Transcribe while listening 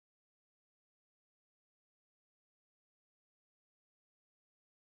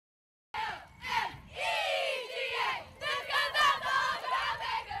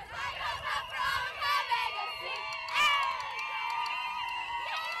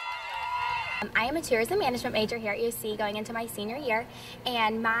I am a tourism management major here at USC going into my senior year,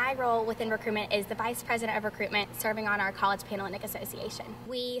 and my role within recruitment is the Vice President of Recruitment serving on our College Panhellenic Association.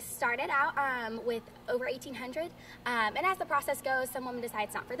 We started out with over 1,800, and as the process goes, some women decide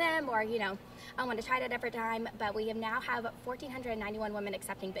it's not for them, or I want to try it at a different time, but we now have 1,491 women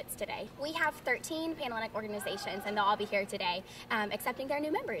accepting bids today. We have 13 Panhellenic organizations, and they'll all be here today accepting their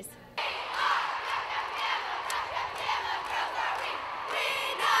new members.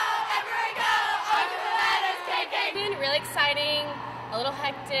 Really exciting, a little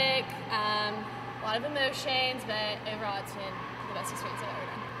hectic, a lot of emotions, but overall it's been the best experience I've ever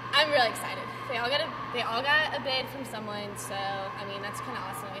done. I'm really excited. They all got a bid from someone, so I mean that's kind of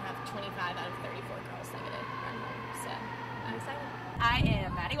awesome. We have 25 out of 34 girls that get to run home, so I'm excited. I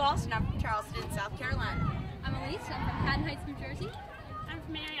am Maddie Walsh, and I'm from Charleston, South Carolina. I'm Elise, I'm from Haddon Heights, New Jersey. I'm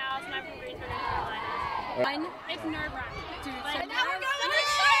from Mary Alice, and I'm from Greensboro, North Carolina. It's nerve-wracking. Dude, Like, so now we're going to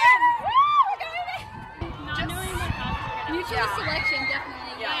mutual selection,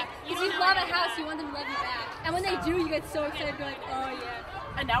 definitely. Yeah. If you love a house, you want them to love you back. And when they do, you get so excited, you're like, oh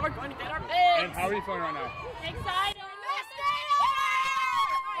yeah. And now we're going to get our bids. And how are you feeling right now? Excited.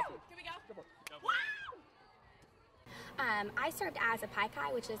 I served as a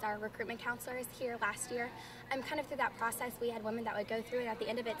PICI, which is our recruitment counselors here last year. Kind of through that process, we had women that would go through and at the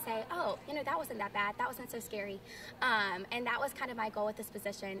end of it say, oh, that wasn't that bad, that wasn't so scary. And that was kind of my goal with this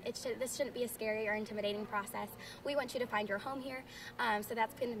position. This shouldn't be a scary or intimidating process. We want you to find your home here. So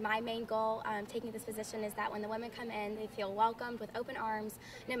that's been my main goal taking this position, is that when the women come in, they feel welcomed with open arms,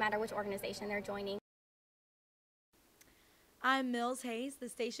 no matter which organization they're joining. I'm Mills Hayes, the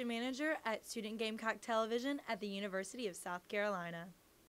station manager at Student Gamecock Television at the University of South Carolina.